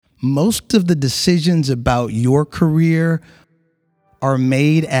Most of the decisions about your career are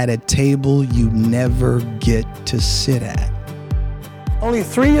made at a table you never get to sit at. Only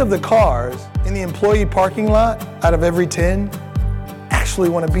 3 of the cars in the employee parking lot out of every 10 actually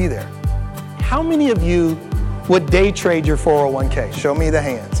want to be there. How many of you would day trade your 401k? Show me the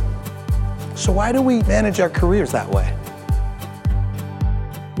hands. So why do we manage our careers that way?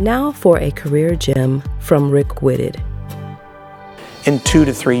 Now for a career gem from Rick Whitted. In 2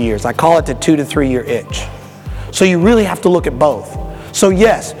 to 3 years. I call it the 2 to 3 year itch. So you really have to look at both. So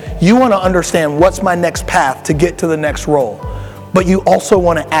yes, you want to understand what's my next path to get to the next role, but you also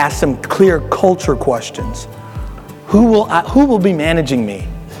want to ask some clear culture questions. Who will be managing me?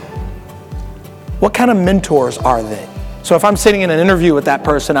 What kind of mentors are they? So if I'm sitting in an interview with that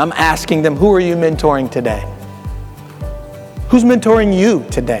person, I'm asking them, who are you mentoring today? Who's mentoring you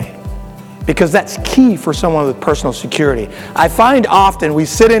today? Because that's key for someone with personal security. I find often we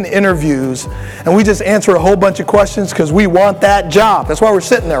sit in interviews and we just answer a whole bunch of questions because we want that job. That's why we're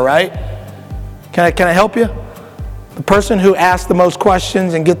sitting there, right? Can I help you? The person who asks the most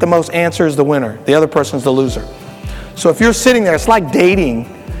questions and get the most answers is the winner. The other person's the loser. So if you're sitting there, it's like dating,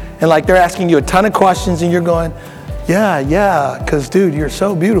 and like they're asking you a ton of questions and you're going, yeah, because dude, you're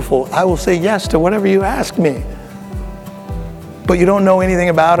so beautiful. I will say yes to whatever you ask me. But you don't know anything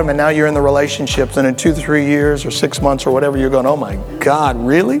about them, and now you're in the relationships, and in 2 to 3 years or 6 months or whatever, you're going, oh my God,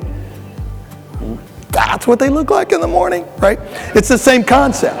 really? That's what they look like in the morning, right? It's the same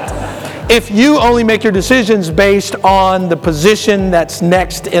concept. If you only make your decisions based on the position that's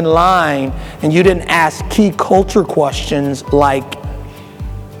next in line, and you didn't ask key culture questions like,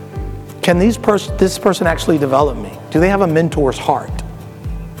 can this person actually develop me? Do they have a mentor's heart?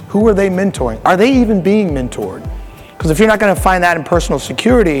 Who are they mentoring? Are they even being mentored? Because if you're not going to find that in personal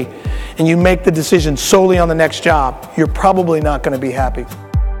security and you make the decision solely on the next job, you're probably not going to be happy.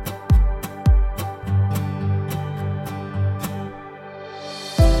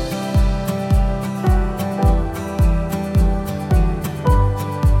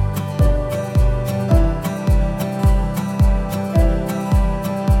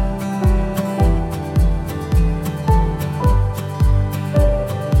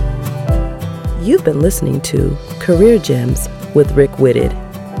 You've been listening to Career Gems with Rick Whitted.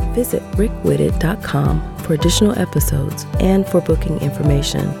 Visit rickwhitted.com for additional episodes and for booking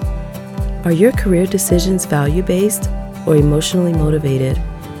information. Are your career decisions value-based or emotionally motivated?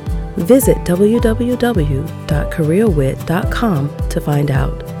 Visit www.careerwit.com to find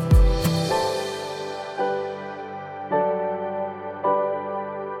out.